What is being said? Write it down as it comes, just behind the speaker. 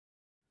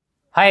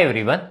Hi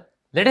everyone,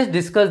 let us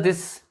discuss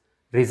this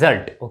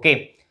result.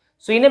 Okay,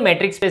 so in a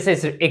metric space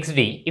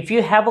XD, if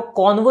you have a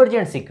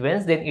convergent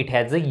sequence, then it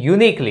has a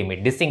unique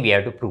limit. This thing we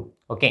have to prove.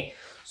 Okay,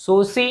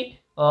 so see,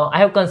 I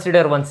have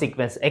considered one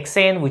sequence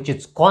Xn which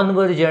is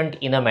convergent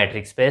in a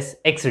metric space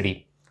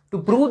XD.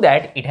 To prove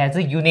that it has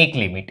a unique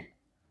limit,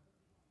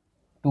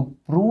 to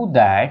prove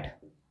that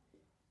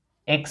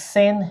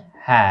Xn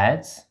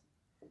has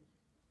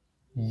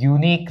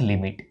unique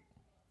limit.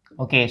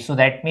 Okay, so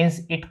that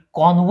means it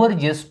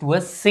converges to a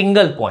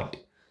single point.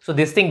 So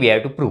this thing we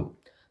have to prove.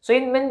 So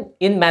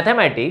in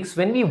mathematics,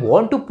 when we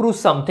want to prove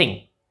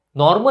something,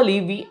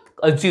 normally we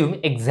assume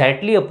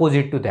exactly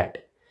opposite to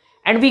that.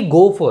 And we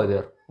go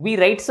further. We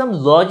write some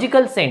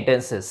logical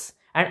sentences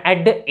and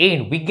at the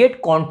end we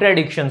get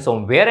contradiction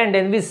somewhere, and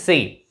then we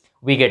say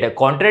we get a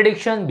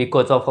contradiction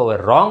because of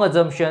our wrong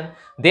assumption.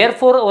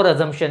 Therefore, our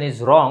assumption is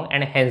wrong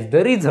and hence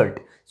the result.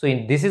 So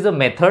this is a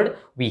method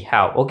we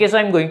have. Okay, so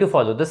I'm going to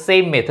follow the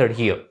same method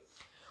here.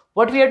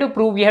 What we have to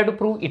prove? We have to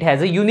prove it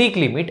has a unique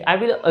limit. I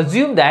will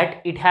assume that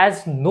it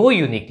has no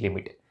unique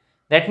limit.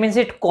 That means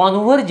it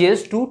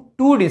converges to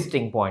two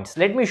distinct points.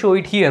 Let me show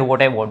it here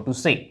what I want to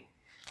say.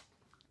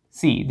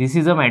 See, this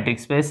is a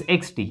matrix space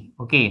XD.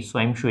 Okay, so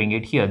I'm showing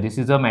it here. This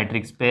is a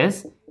matrix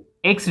space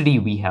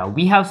XD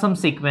we have some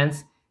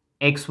sequence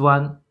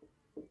X1,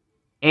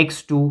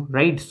 X2,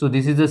 right? So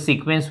this is a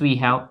sequence we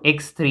have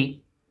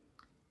X3,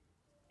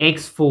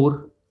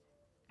 X4,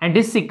 and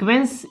this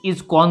sequence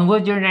is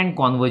convergent and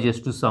converges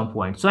to some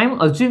point. So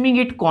I'm assuming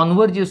it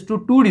converges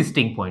to two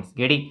distinct points.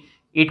 Getting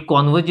it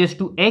converges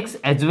to X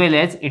as well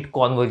as it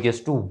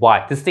converges to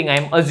Y. This thing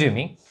I'm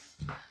assuming.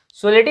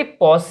 So let it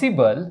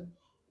possible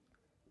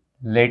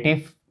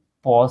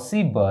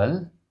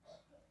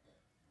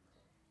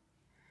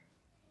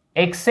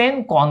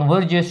Xn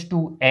converges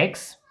to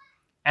X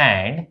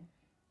and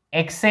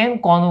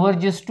Xn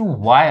converges to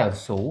Y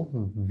also,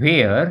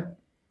 where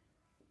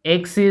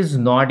X is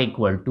not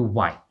equal to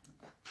Y.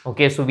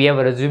 Okay, so we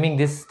are assuming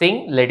this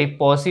thing. Let it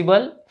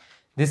possible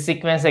this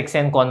sequence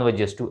Xn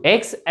converges to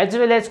X as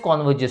well as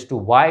converges to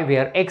Y,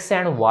 where X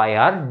and Y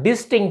are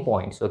distinct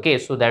points. Okay,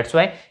 so that's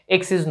why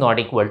X is not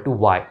equal to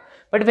Y.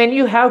 But when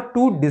you have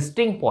two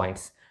distinct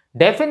points,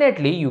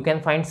 definitely you can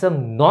find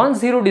some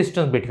non-zero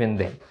distance between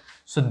them.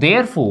 So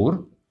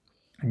therefore,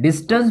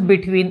 distance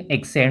between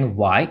X and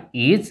Y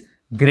is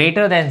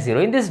greater than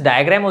 0. In this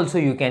diagram also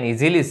you can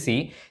easily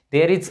see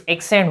there is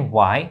X and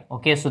Y.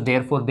 Okay, so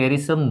therefore there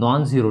is some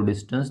non-zero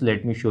distance.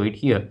 Let me show it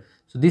here.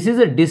 So this is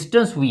a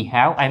distance we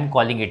have. I am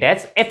calling it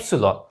as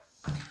epsilon.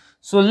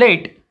 So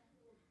let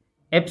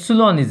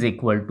epsilon is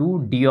equal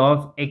to d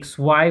of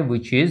xy,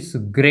 which is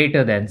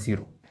greater than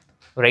 0,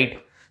 right?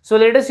 So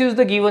let us use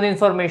the given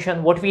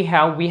information. What we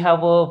have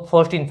a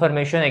first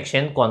information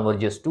Xn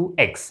converges to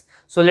X.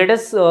 So let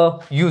us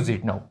use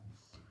it now.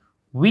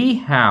 We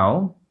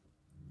have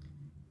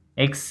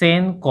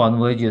Xn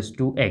converges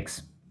to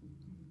X.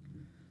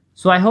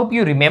 So I hope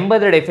you remember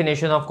the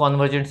definition of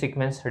convergent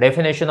sequence.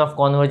 Definition of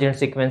convergent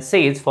sequence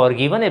says for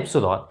given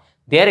epsilon,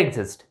 there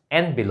exists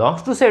n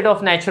belongs to set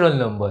of natural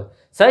number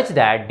such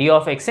that d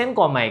of xn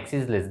comma x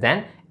is less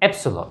than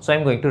epsilon. So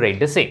I'm going to write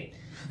the same.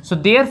 So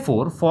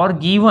therefore, for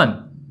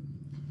given,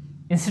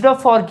 instead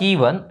of for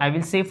given, I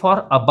will say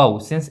for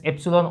above, since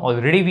epsilon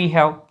already we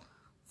have.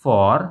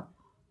 For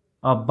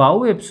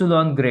above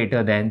epsilon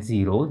greater than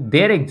 0,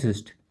 there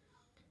exists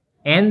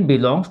n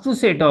belongs to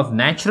set of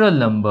natural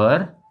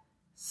number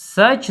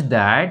such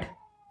that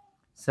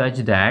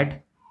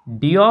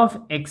d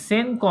of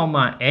xn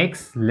comma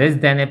x less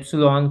than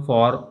epsilon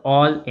for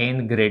all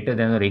n greater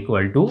than or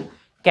equal to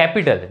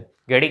capital N.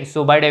 Getting?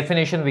 So by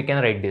definition we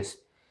can write this.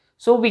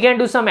 So we can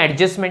do some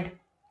adjustment.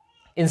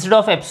 Instead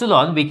of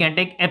epsilon, we can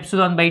take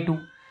epsilon by 2.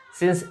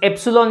 Since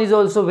epsilon is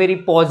also very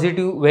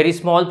positive, very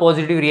small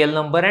positive real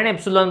number, and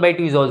epsilon by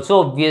 2 is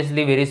also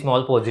obviously very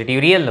small positive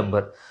real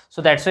number.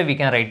 So that's why we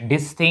can write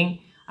this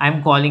thing.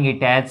 I'm calling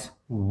it as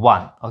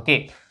 1.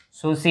 Okay.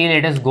 So see,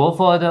 let us go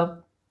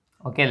further.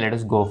 Okay, let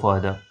us go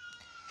further.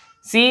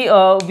 See,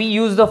 we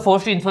use the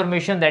first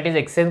information, that is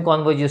Xn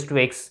converges to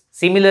X.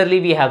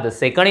 Similarly, we have the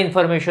second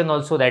information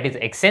also, that is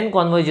Xn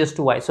converges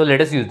to Y. So let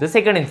us use the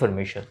second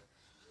information.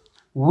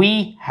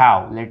 We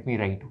have, let me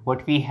write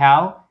what we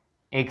have,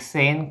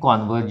 Xn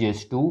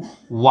converges to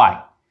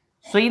Y.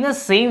 So in the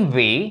same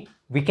way,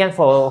 we can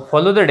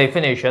follow the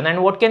definition,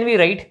 and what can we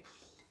write?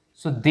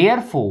 So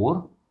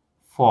therefore,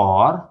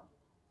 for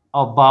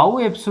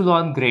above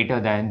epsilon greater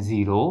than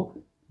 0,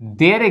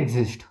 there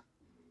exists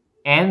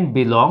n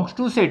belongs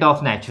to set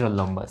of natural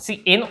numbers.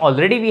 See, n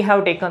already we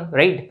have taken,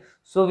 right?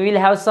 So we will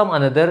have some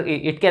another,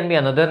 it can be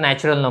another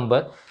natural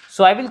number.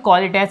 So I will call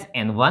it as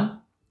n1,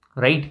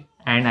 right?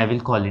 And I will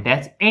call it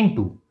as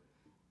n2,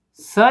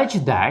 such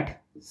that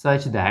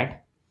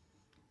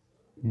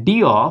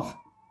d of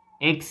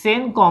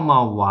xn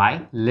comma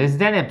y less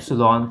than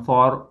epsilon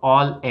for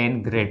all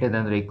n greater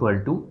than or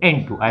equal to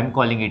n2. I am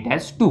calling it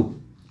as 2.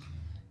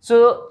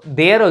 So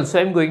there also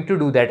I am going to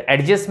do that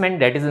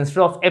adjustment, that is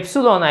instead of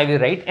epsilon I will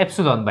write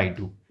epsilon by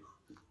 2.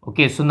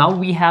 Okay, so now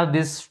we have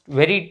this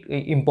very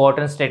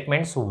important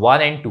statements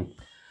 1 and 2.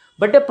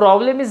 But the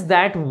problem is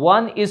that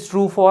 1 is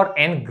true for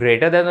n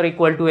greater than or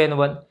equal to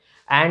n1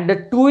 and the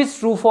 2 is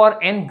true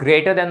for n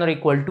greater than or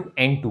equal to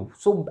n2.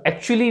 So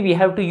actually we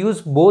have to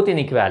use both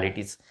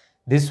inequalities,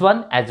 this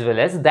one as well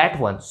as that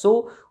one.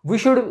 So we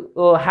should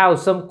have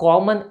some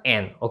common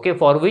n, okay,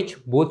 for which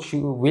both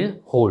will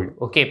hold,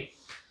 okay.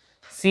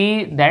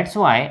 See, that's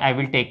why I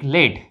will take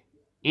let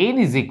n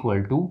is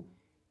equal to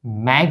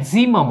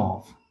maximum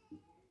of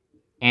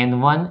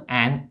n1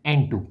 and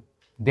n2.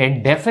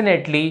 Then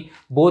definitely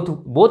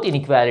both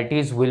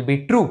inequalities will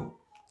be true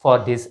for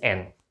this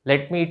n.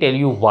 Let me tell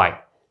you why.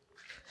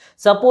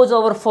 Suppose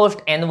our first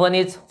n1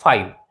 is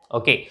 5.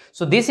 Okay,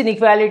 so this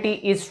inequality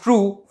is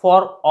true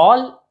for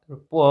all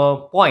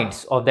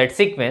points of that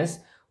sequence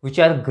which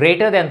are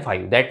greater than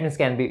 5. That means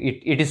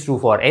it is true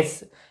for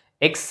x6,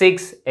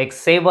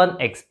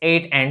 x7,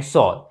 x8 and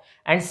so on.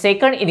 And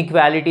second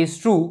inequality is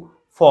true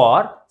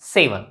for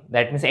 7.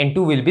 That means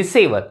n2 will be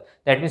 7.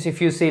 That means if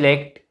you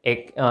select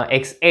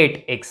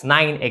x8,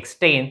 x9,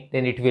 x10,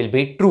 then it will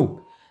be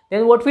true.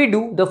 Then what we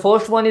do, the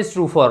first one is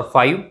true for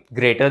 5,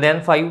 greater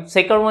than 5.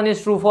 Second one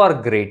is true for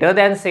greater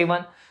than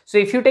 7. So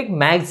if you take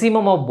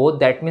maximum of both,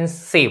 that means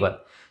 7.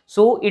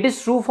 So it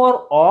is true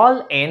for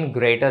all n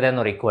greater than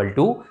or equal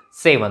to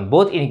 7,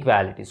 both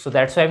inequalities. So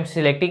that's why I'm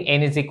selecting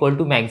n is equal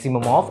to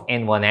maximum of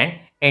n1 and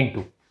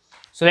n2.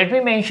 So let me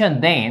mention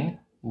then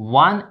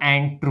 1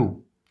 and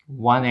 2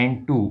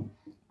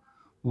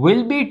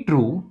 will be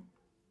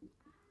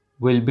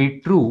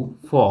true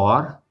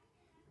for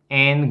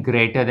n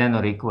greater than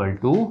or equal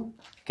to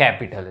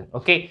capital N.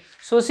 Okay,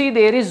 so see,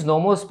 there is no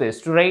more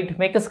space to write.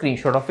 Make a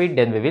screenshot of it,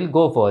 then we will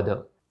go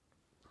further.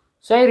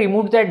 So I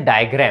removed that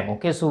diagram.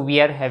 Okay, so we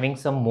are having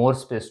some more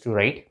space to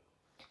write.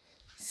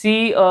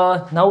 See,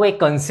 now I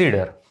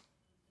consider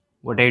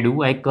what I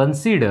do. I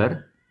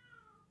consider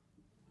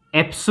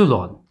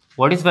epsilon.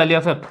 What is value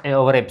of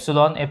our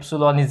epsilon?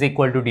 Epsilon is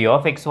equal to d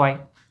of xy.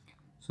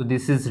 So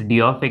this is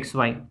d of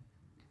xy.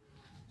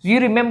 You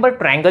remember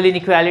triangle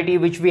inequality,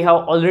 which we have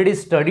already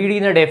studied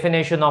in a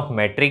definition of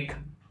metric,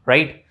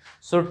 right?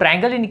 So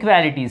triangle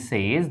inequality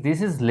says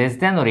this is less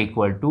than or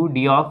equal to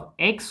d of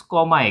x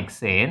comma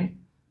xn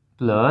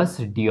plus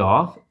d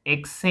of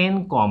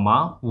xn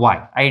comma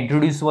y. I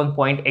introduced one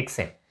point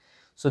xn.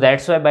 So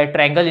that's why by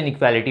triangle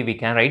inequality we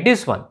can write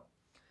this one.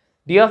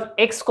 D of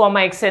x comma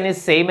xn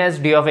is same as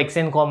d of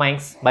xn comma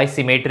x by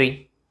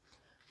symmetry.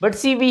 But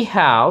see, we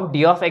have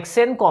d of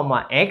xn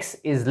comma x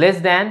is less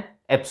than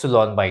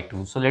epsilon by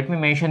 2. So let me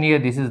mention here,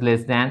 this is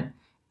less than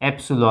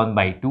epsilon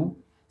by 2.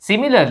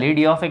 Similarly,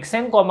 d of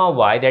xn comma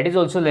y, that is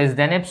also less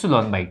than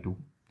epsilon by 2.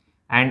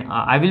 And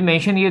I will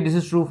mention here, this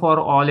is true for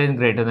all n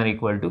greater than or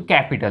equal to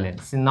capital N.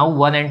 So now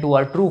 1 and 2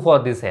 are true for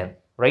this n,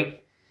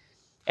 right?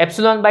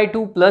 Epsilon by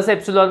 2 plus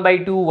epsilon by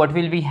 2, what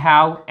will we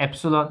have?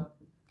 Epsilon.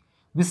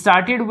 We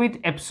started with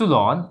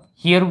epsilon,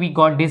 here we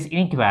got this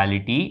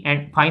inequality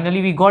and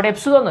finally we got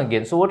epsilon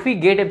again. So what we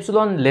get,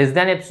 epsilon less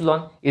than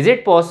epsilon. Is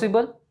it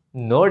possible?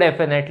 No,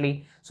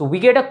 definitely. So we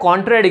get a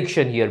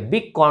contradiction here,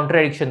 big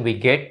contradiction we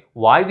get.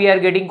 Why we are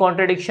getting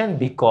contradiction?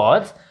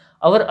 Because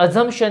our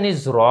assumption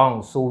is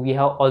wrong. So we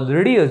have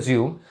already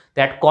assumed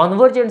that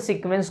convergent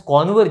sequence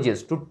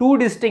converges to two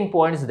distinct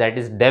points. That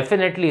is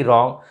definitely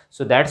wrong.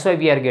 So that's why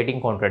we are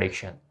getting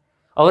contradiction.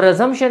 Our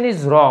assumption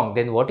is wrong.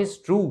 Then what is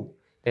true?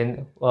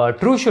 Then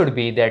true should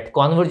be that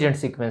convergent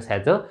sequence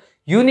has a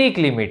unique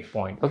limit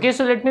point. Okay,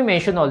 so let me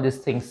mention all these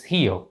things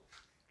here.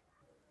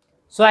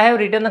 So I have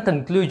written a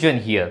conclusion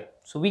here.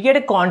 So we get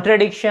a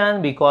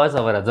contradiction because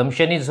our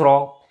assumption is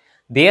wrong.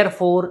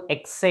 Therefore,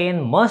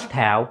 xn must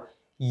have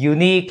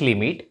unique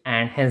limit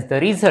and hence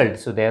the result.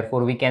 So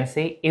therefore, we can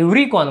say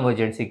every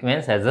convergent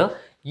sequence has a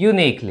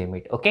unique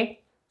limit. Okay.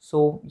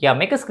 So yeah,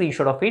 make a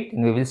screenshot of it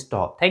and we will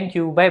stop. Thank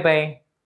you. Bye bye.